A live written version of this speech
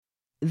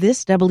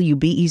This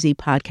WBEZ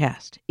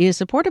podcast is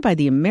supported by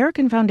the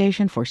American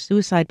Foundation for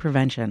Suicide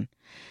Prevention.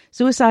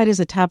 Suicide is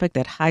a topic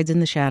that hides in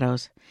the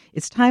shadows.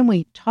 It's time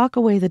we talk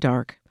away the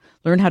dark,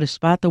 learn how to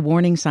spot the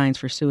warning signs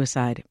for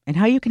suicide, and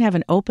how you can have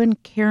an open,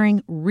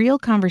 caring, real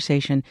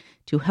conversation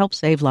to help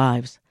save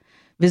lives.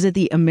 Visit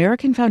the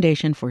American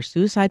Foundation for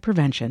Suicide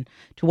Prevention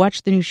to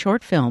watch the new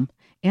short film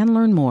and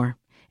learn more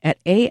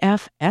at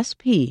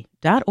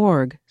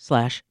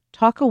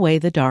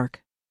afsp.org/talkawaythedark.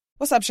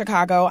 What's up,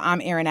 Chicago? I'm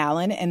Erin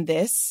Allen, and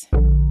this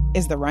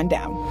is The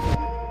Rundown.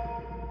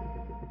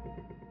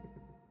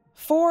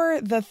 For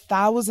the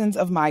thousands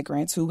of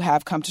migrants who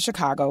have come to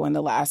Chicago in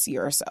the last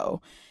year or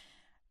so,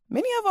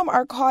 many of them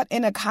are caught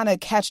in a kind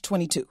of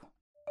catch-22.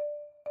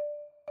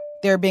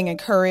 They're being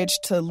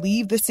encouraged to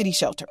leave the city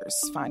shelters,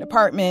 find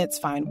apartments,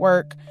 find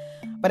work,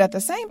 but at the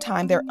same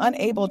time, they're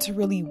unable to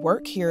really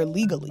work here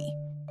legally.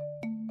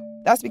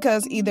 That's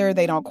because either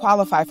they don't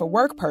qualify for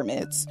work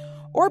permits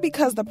or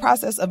because the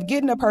process of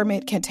getting a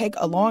permit can take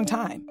a long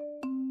time.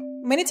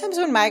 Many times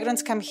when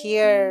migrants come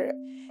here,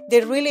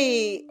 they're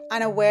really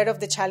unaware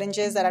of the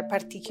challenges that are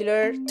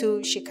particular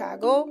to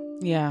Chicago.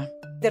 Yeah.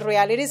 The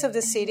realities of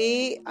the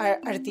city are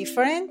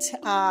different.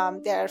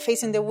 They are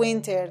facing the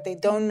winter. They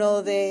don't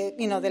know the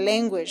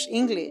language,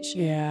 English.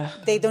 Yeah.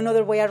 They don't know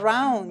their way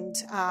around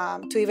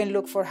to even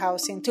look for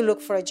housing, to look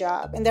for a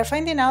job. And they're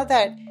finding out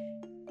that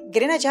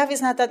getting a job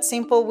is not that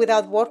simple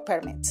without work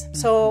permits.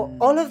 So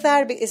all of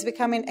that is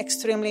becoming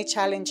extremely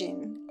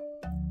challenging.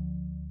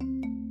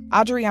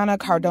 Adriana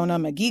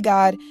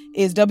Cardona-Maguidad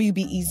is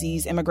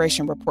WBEZ's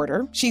immigration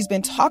reporter. She's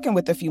been talking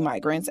with a few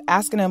migrants,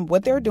 asking them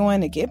what they're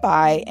doing to get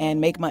by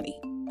and make money.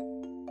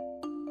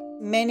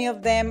 Many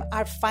of them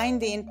are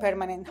finding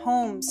permanent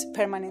homes,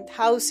 permanent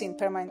housing,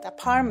 permanent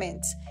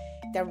apartments.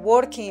 They're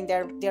working,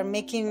 they're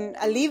making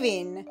a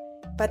living.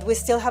 But we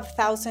still have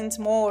thousands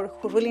more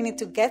who really need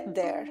to get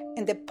there.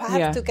 And the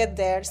path to get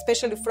there,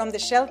 especially from the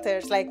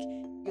shelters, like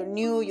you're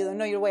new, you don't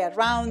know your way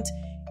around,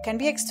 can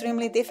be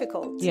extremely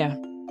difficult. Yeah.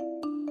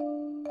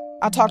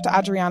 I talked to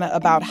Adriana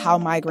about how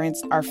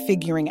migrants are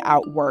figuring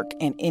out work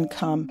and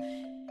income.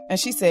 And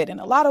she said, in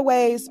a lot of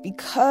ways,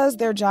 because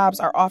their jobs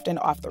are often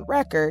off the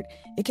record,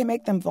 it can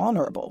make them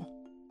vulnerable.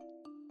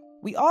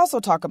 We also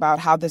talk about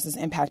how this is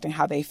impacting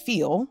how they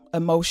feel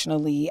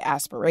emotionally,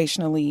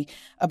 aspirationally,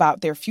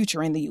 about their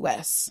future in the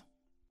U.S.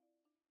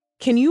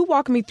 Can you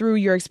walk me through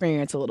your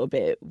experience a little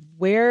bit?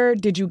 Where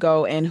did you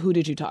go and who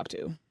did you talk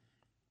to?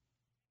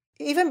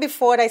 Even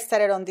before I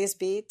started on this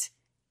beat,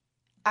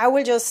 I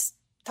will just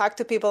talk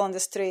to people on the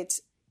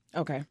streets.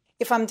 Okay.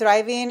 If I'm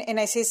driving and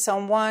I see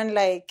someone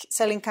like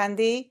selling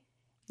candy,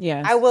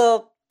 yeah, I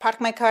will park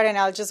my car and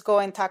I'll just go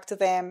and talk to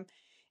them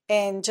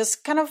and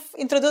just kind of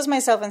introduce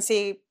myself and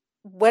see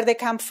where they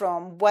come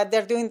from, what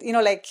they're doing,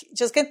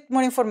 just get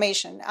more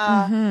information.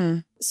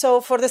 So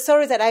for the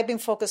stories that I've been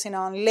focusing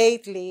on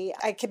lately,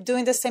 I kept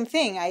doing the same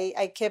thing.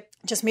 I kept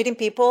just meeting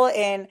people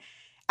and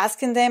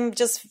asking them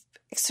just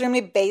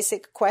extremely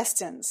basic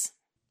questions.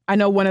 I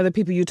know one of the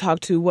people you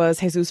talked to was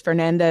Jesus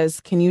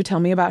Fernandez. Can you tell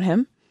me about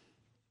him?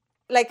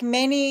 Like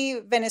many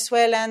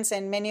Venezuelans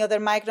and many other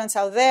migrants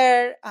out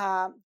there,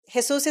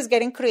 Jesus is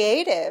getting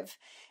creative.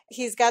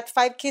 He's got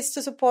 5 kids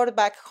to support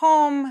back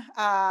home.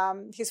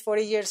 He's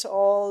 40 years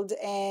old.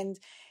 And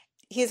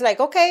he's like,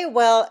 okay,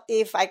 well,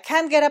 if I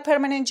can't get a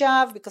permanent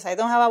job because I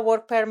don't have a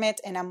work permit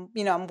and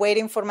I'm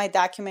waiting for my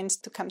documents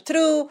to come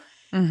through,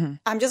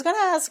 I'm just going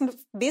to ask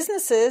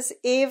businesses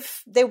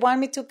if they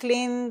want me to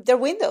clean their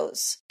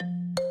windows.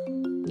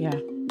 Yeah.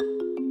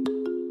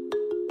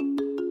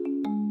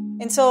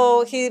 And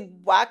so he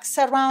walks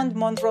around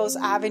Montrose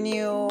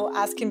Avenue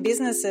asking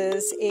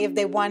businesses if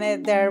they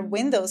wanted their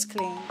windows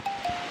cleaned.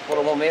 Por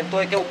el momento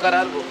hay que buscar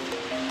algo.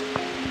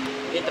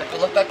 Mientras que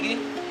uno está aquí.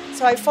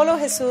 So I follow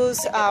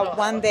Jesus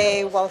one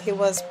day while he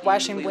was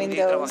washing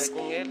windows.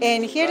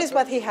 And here is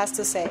what he has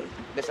to say.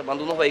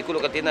 Desarmando unos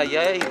vehículos que tiene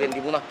allá y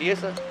vendimos unas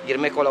piezas. Y él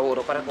me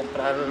colaboró para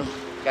comprarlo.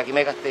 Que aquí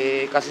me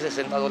gasté casi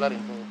 $60 en todo.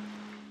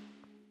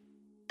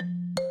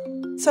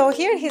 So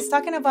here he's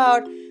talking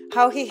about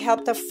how he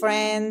helped a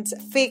friend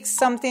fix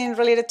something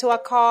related to a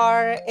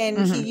car. And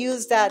he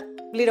used that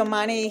little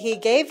money he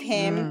gave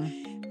him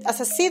as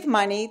a seed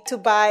money to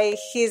buy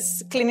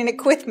his cleaning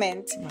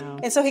equipment. Wow.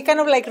 And so he kind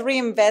of like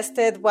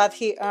reinvested what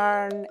he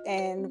earned,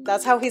 and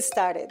that's how he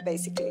started,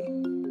 basically.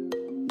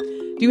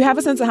 Do you have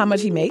a sense of how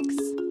much he makes?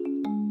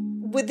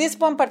 With this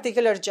one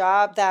particular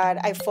job that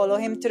I follow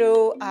him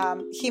through,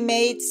 he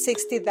made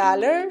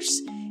 $60.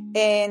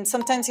 And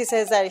sometimes he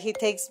says that he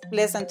takes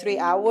less than 3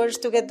 hours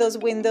to get those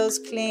windows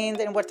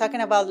cleaned. And we're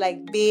talking about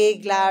like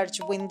big,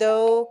 large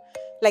window,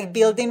 like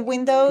building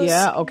windows.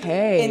 Yeah,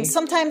 okay. And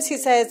sometimes he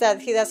says that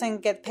he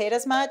doesn't get paid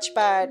as much,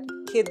 but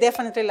he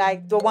definitely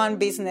like the one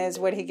business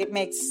where he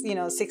makes,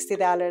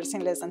 $60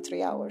 in less than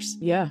 3 hours.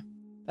 Yeah,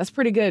 that's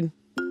pretty good.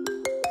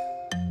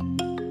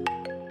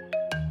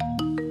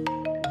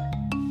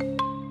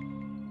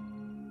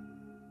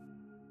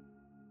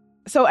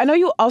 So I know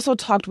you also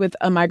talked with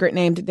a migrant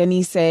named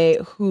Denise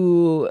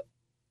who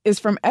is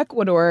from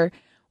Ecuador.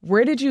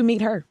 Where did you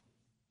meet her?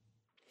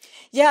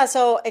 Yeah,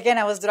 so again,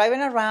 I was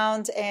driving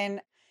around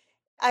and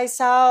I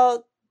saw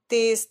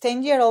this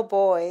 10-year-old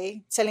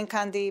boy selling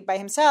candy by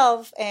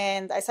himself,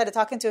 and I started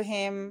talking to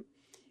him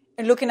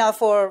and looking out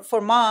for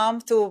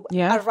mom to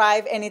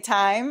arrive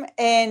anytime.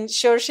 And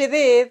sure she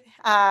did.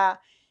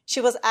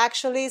 She was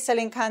actually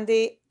selling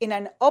candy in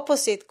an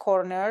opposite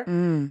corner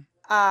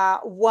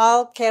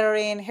while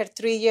carrying her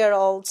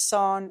 3-year-old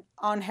son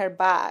on her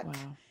back.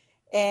 Wow.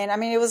 And I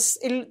mean,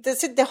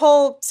 the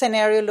whole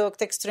scenario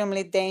looked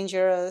extremely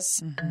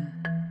dangerous.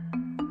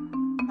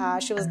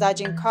 She was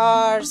dodging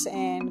cars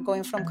and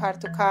going from car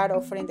to car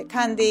offering the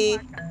candy.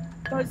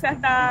 Entonces,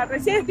 hasta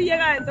recién estoy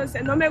llegada,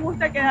 entonces no me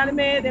gusta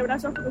quedarme de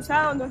brazos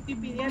cruzados, no estoy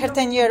pidiendo. Her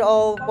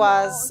 10-year-old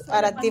was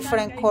at a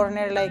different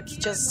corner, like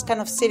just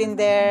kind of sitting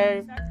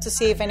there to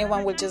see if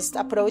anyone would just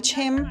approach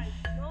him.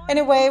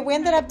 Anyway, we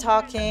ended up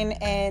talking,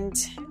 and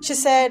she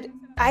said,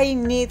 I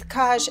need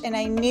cash and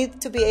I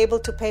need to be able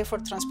to pay for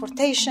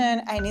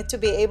transportation. I need to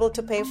be able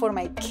to pay for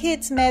my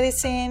kids'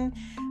 medicine.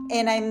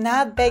 And I'm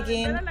not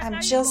begging,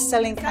 I'm just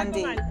selling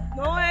candy.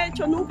 No he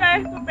hecho nunca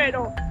esto,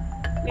 pero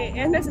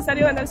es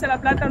necesario ganarse la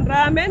plata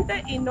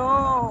honradamente y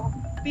no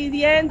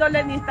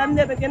pidiéndole ni estar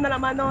metiendo la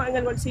mano en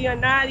el bolsillo a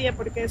nadie,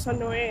 porque eso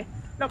no es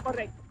lo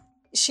correcto.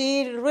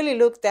 She really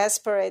looked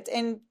desperate.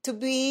 And to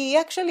be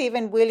actually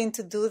even willing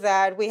to do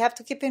that, we have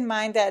to keep in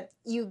mind that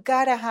you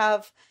gotta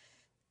have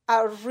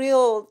a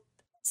real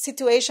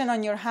situation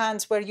on your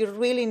hands where you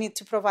really need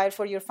to provide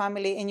for your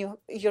family and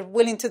you're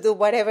willing to do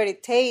whatever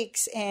it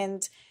takes.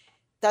 And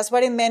that's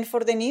what it meant for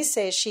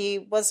Denise. She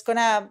was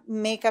gonna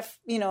make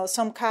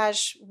some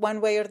cash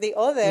one way or the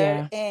other.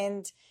 Yeah.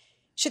 And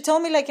she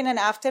told me, like, in an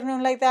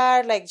afternoon like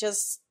that, like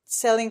just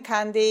selling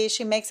candy,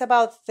 she makes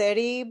about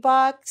 $30.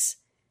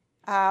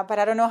 But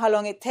I don't know how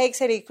long it takes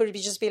her. It could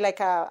just be like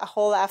a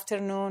whole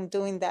afternoon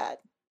doing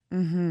that.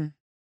 Mm-hmm.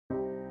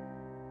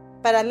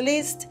 But at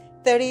least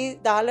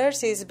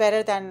 $30 is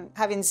better than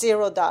having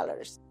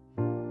 $0.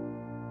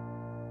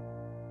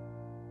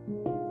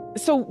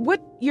 So what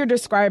you're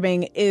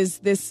describing is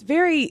this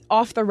very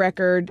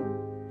off-the-record,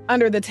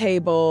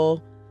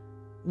 under-the-table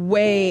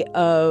way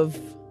of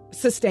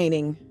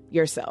sustaining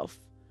yourself.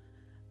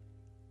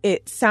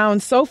 It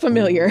sounds so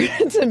familiar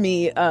to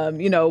me,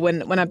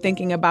 when I'm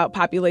thinking about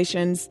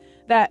populations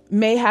that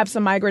may have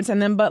some migrants in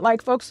them, but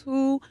like folks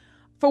who,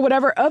 for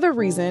whatever other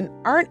reason,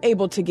 aren't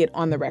able to get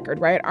on the record,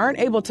 right? Aren't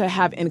able to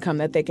have income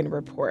that they can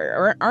report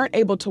or aren't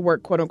able to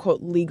work, quote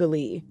unquote,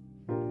 legally.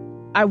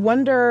 I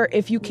wonder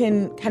if you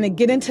can kind of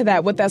get into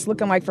that, what that's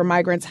looking like for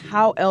migrants.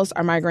 How else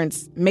are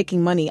migrants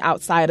making money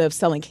outside of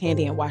selling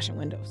candy and washing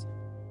windows?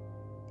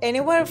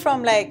 Anywhere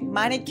from like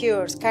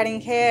manicures, cutting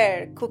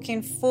hair,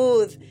 cooking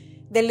food,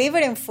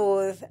 delivering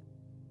food.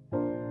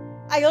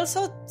 I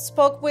also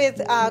spoke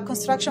with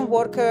construction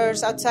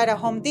workers outside a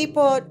Home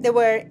Depot. There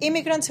were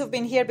immigrants who've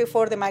been here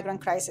before the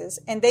migrant crisis,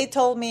 and they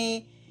told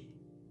me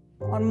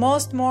on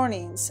most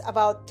mornings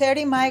about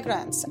 30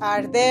 migrants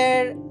are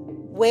there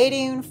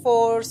waiting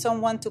for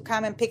someone to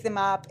come and pick them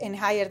up and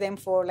hire them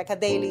for like a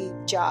daily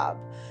job,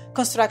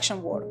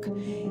 construction work.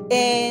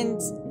 And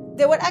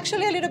they were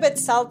actually a little bit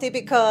salty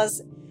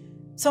because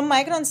some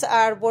migrants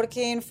are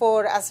working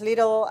for as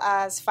little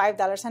as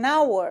 $5 an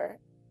hour.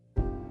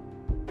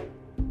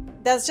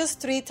 That's just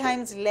 3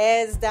 times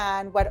less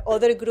than what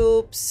other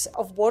groups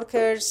of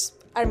workers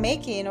are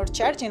making or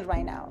charging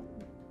right now.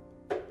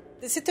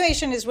 The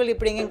situation is really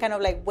bringing kind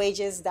of like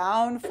wages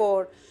down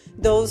for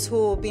those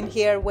who've been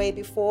here way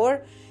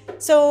before.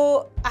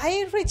 So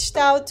I reached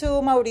out to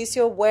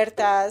Mauricio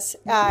Huertas.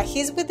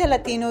 He's with the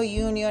Latino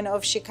Union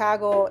of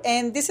Chicago,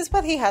 and this is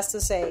what he has to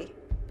say.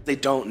 They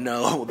don't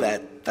know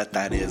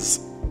that is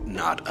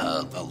not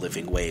a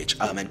living wage.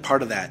 And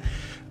part of that,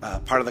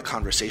 part of the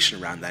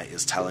conversation around that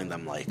is telling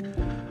them, like,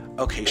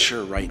 okay,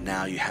 sure, right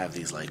now you have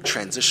these like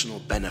transitional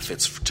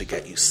benefits to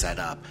get you set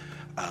up.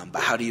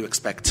 But how do you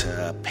expect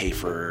to pay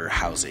for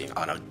housing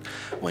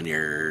when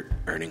you're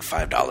earning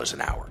 $5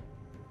 an hour?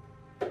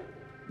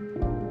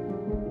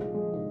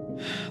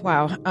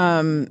 Wow.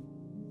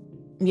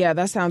 Yeah,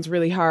 that sounds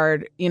really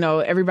hard.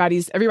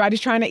 Everybody's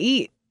trying to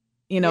eat,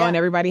 and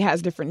everybody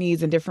has different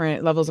needs and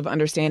different levels of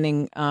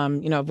understanding,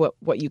 of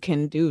what you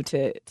can do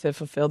to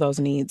fulfill those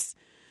needs.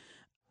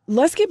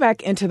 Let's get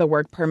back into the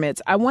work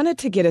permits. I wanted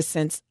to get a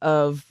sense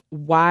of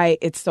why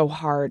it's so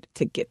hard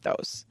to get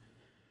those.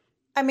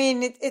 I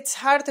mean, it's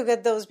hard to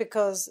get those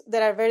because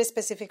there are very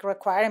specific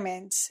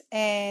requirements.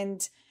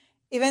 And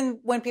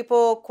even when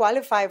people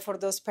qualify for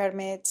those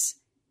permits,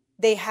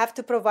 they have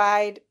to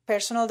provide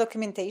personal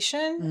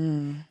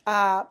documentation.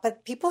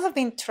 But people have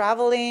been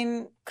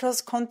traveling cross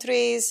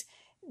countries.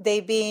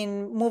 They've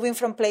been moving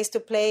from place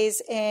to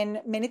place. And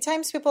many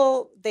times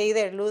they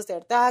either lose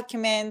their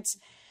documents.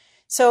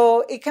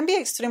 So it can be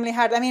extremely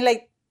hard. I mean,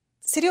 like,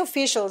 city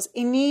officials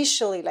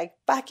initially, like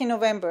back in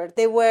November,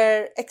 they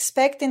were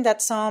expecting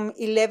that some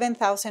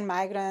 11,000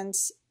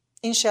 migrants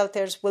in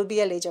shelters will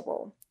be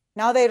eligible.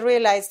 Now they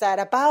realize that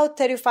about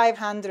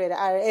 3,500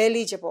 are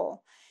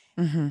eligible.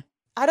 Mm-hmm.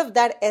 Out of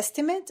that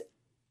estimate,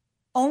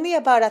 only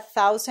about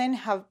 1,000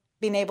 have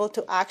been able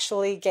to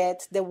actually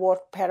get the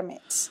work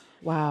permits.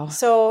 Wow.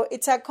 So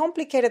it's a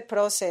complicated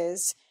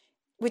process,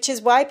 which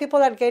is why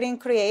people are getting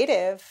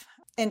creative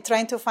and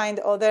trying to find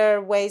other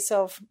ways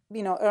of,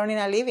 earning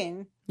a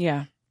living.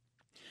 Yeah.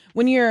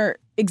 When you're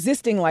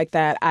existing like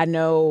that, I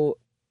know,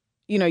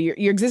 you're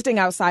existing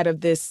outside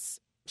of this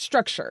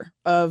structure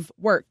of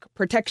work,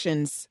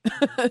 protections.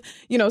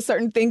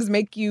 Certain things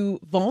make you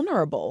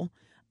vulnerable.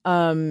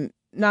 Not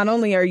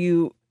only are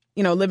you,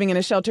 living in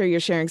a shelter, you're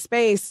sharing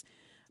space,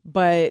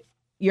 but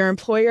your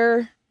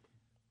employer,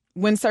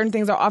 when certain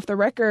things are off the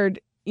record,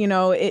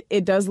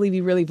 it does leave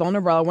you really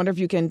vulnerable. I wonder if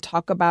you can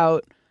talk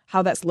about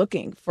how that's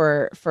looking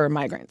for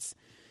migrants.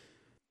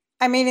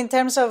 I mean, in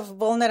terms of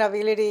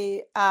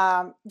vulnerability,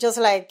 just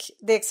like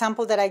the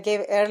example that I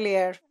gave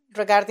earlier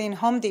regarding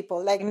Home Depot,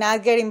 like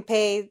not getting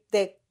paid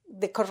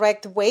the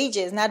correct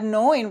wages, not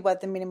knowing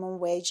what the minimum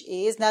wage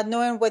is, not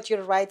knowing what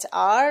your rights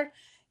are.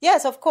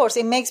 Yes, of course,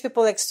 it makes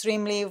people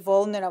extremely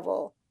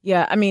vulnerable.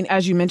 Yeah, I mean,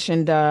 as you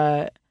mentioned,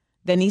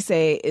 Denise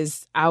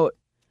is out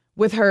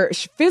with her,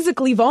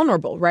 physically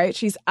vulnerable, right?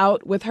 She's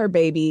out with her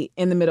baby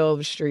in the middle of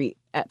the street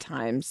at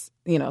times,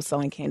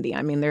 selling candy.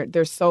 I mean,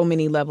 there's so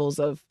many levels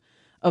of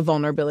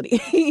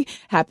vulnerability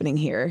happening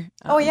here.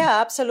 Oh,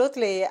 yeah,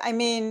 absolutely. I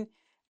mean,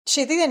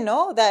 she didn't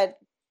know that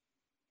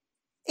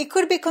it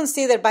could be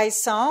considered by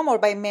some or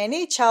by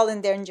many child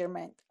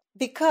endangerment,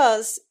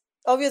 because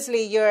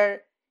obviously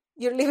you're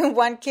leaving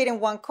one kid in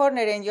one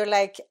corner and you're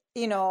like,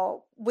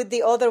 with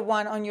the other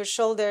one on your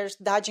shoulders,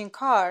 dodging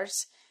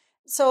cars.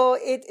 So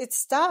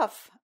it's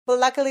tough. But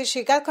luckily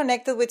she got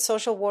connected with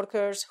social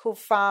workers who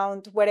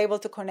were able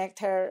to connect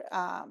her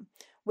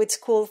with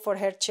school for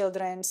her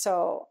children.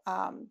 So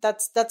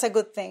that's a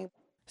good thing.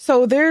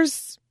 So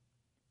there's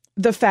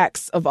the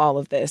facts of all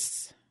of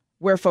this,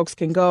 where folks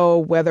can go,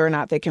 whether or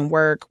not they can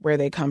work, where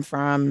they come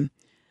from.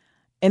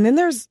 And then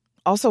there's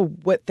also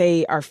what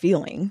they are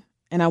feeling.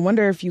 And I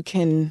wonder if you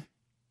can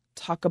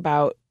talk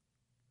about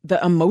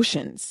the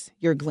emotions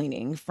you're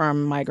gleaning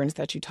from migrants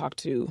that you talk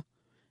to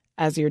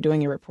as you're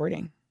doing your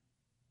reporting.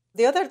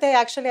 The other day,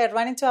 actually, I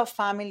ran into a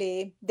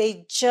family.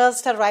 They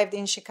just arrived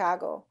in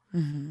Chicago.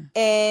 Mm-hmm.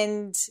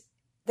 And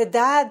the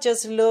dad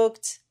just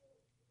looked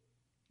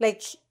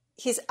like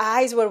his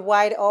eyes were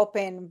wide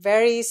open,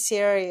 very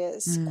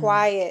serious,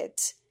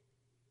 quiet.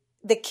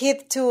 The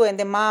kid, too, and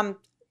the mom,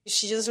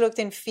 she just looked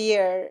in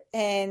fear.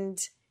 And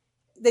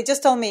they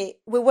just told me,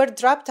 we were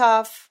dropped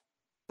off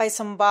by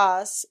some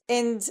bus,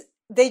 and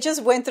they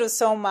just went through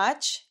so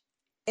much,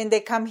 and they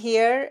come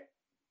here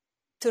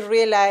to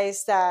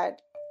realize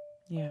that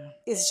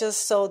it's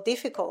just so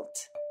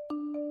difficult.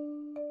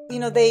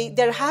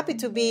 They're happy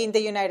to be in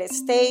the United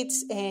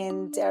States,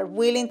 and they're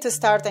willing to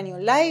start a new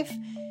life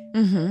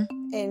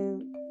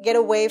and get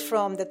away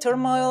from the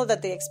turmoil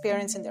that they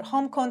experience in their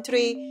home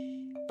country.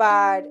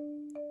 But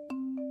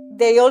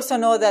they also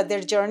know that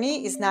their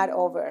journey is not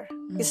over.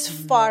 It's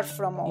far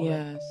from over.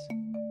 Yes.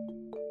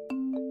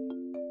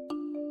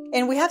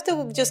 And we have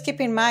to just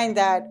keep in mind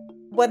that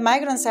what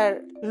migrants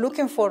are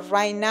looking for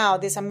right now,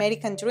 this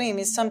American dream,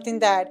 is something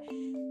that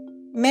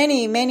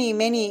many, many,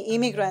 many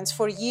immigrants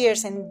for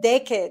years and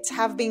decades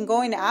have been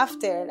going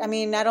after. I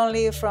mean, not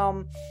only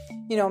from,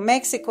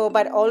 Mexico,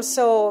 but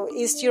also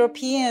East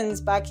Europeans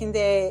back in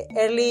the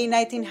early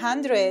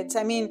 1900s.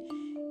 I mean,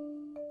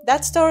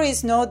 that story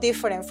is no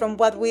different from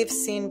what we've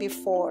seen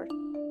before.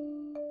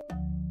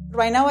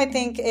 Right now, I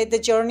think the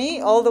journey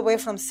all the way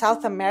from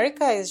South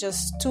America is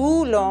just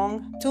too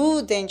long,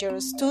 too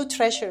dangerous, too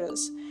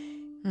treacherous.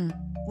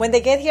 When they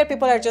get here,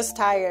 people are just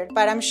tired.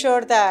 But I'm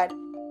sure that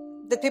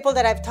the people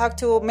that I've talked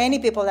to, many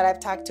people that I've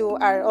talked to,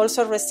 are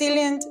also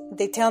resilient.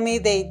 They tell me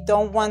they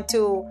don't want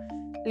to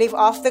live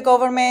off the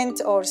government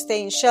or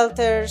stay in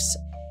shelters.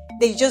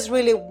 They just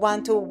really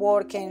want to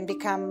work and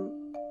become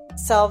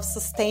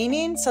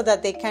self-sustaining so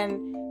that they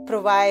can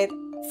provide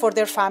for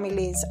their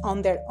families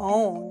on their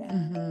own.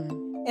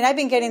 And I've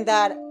been getting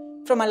that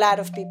from a lot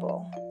of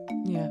people.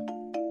 Yeah.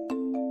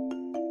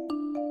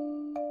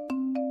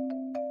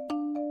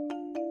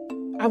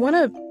 I want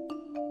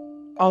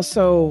to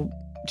also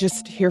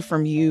just hear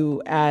from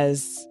you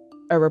as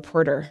a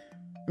reporter.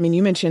 I mean,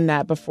 you mentioned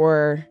that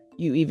before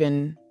you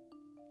even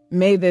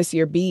made this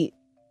your beat,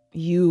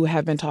 you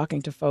have been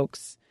talking to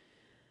folks.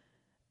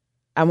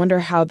 I wonder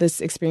how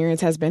this experience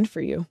has been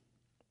for you.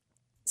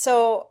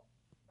 So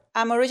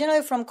I'm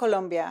originally from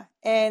Colombia.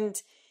 And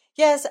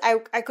yes,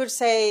 I could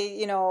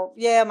say,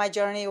 my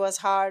journey was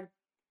hard.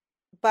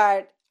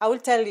 But I will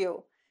tell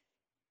you,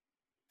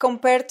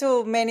 compared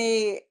to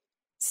many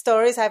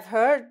stories I've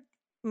heard,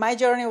 my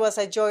journey was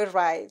a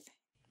joyride.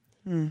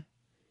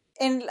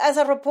 And as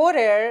a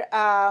reporter,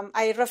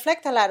 I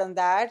reflect a lot on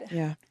that.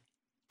 Yeah.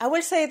 I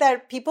will say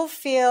that people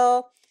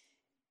feel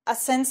a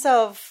sense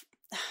of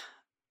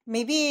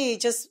maybe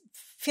just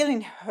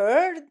feeling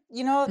heard,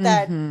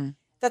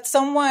 that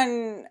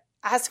someone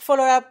asked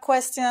follow-up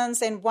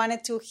questions and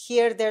wanted to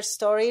hear their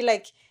story.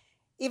 Like,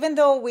 even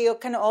though we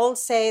can all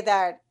say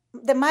that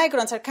the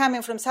migrants are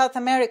coming from South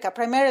America,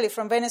 primarily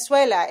from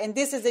Venezuela, and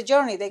this is the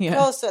journey, they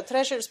crossed a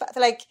treasure spot.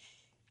 Like,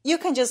 you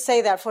can just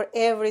say that for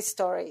every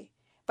story.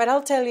 But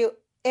I'll tell you,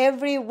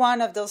 every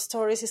one of those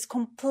stories is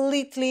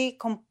completely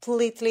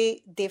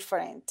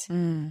different.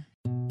 And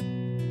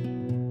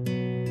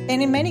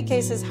in many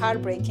cases,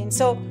 heartbreaking.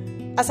 So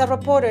as a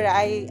reporter,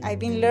 I've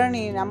been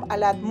learning a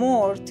lot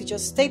more to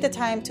just take the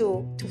time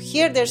to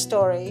hear their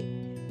story.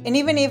 And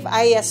even if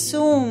I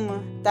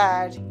assume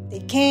that they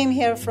came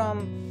here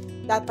from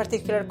that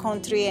particular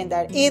country and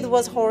that it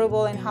was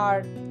horrible and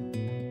hard,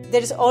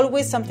 there's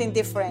always something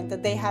different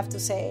that they have to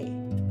say.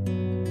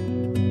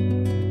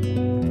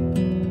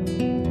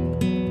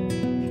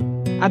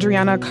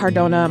 Adriana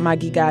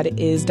Cardona-Maguidad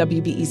is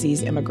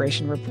WBEZ's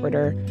immigration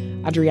reporter.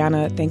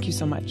 Adriana, thank you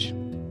so much.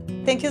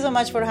 Thank you so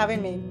much for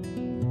having me.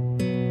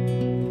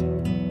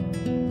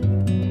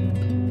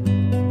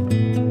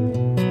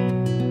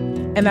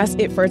 And that's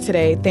it for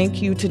today.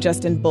 Thank you to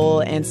Justin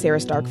Bull and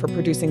Sarah Stark for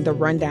producing The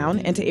Rundown,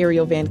 and to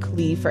Ariel Van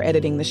Cleve for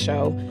editing the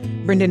show.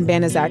 Brendan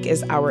Banaszak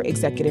is our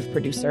executive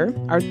producer.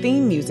 Our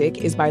theme music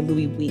is by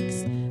Louis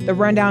Weeks. The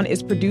Rundown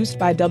is produced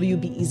by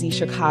WBEZ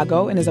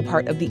Chicago and is a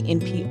part of the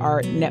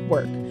NPR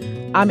network.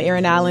 I'm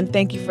Erin Allen.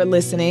 Thank you for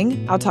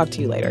listening. I'll talk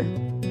to you later.